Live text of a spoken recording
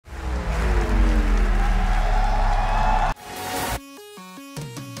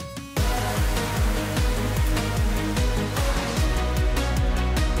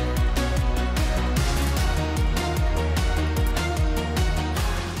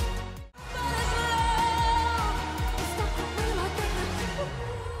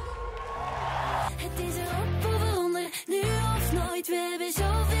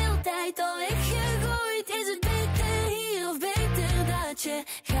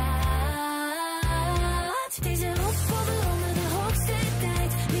Deze opvolger onder de hoogste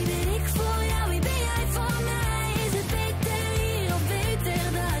tijd. Wie ben ik voor jou, wie ben jij voor mij? Is het beter hier of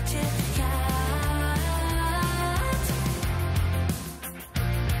beter dat je gaat?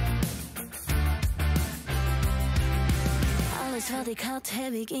 Alles wat ik had,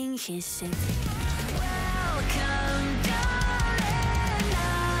 heb ik ingezet. Welcome, darling,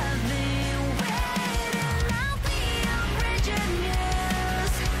 I've been waiting. I'll be your bridge of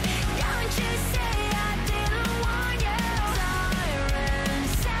news. Don't you say I didn't warn you. Siren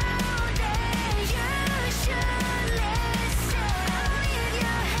sounding, you should listen. Leave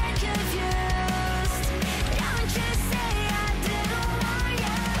your head confused. Don't you say I didn't warn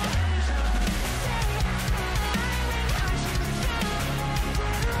you.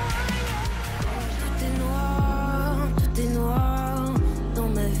 Tout est noir dans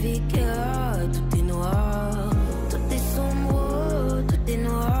ma vie, car tout est noir. Tout est sombre, tout est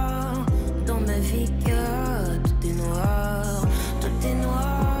noir dans ma vie, car tout est noir. Tout est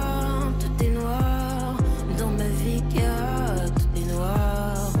noir, tout est noir dans ma vie, car tout est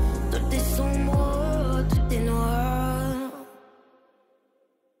noir. Tout est sombre, tout est noir.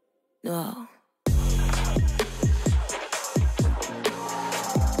 Noir.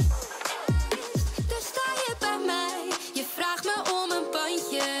 Dus sta je bij mij, je vraagt me om een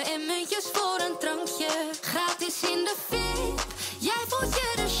bandje en muntjes voor een drankje. Gratis in de fit, jij voelt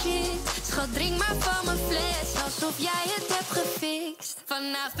je de shit. Schat, drink maar van mijn fles, alsof jij het hebt gefixt.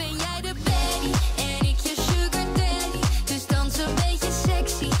 Vanavond ben jij de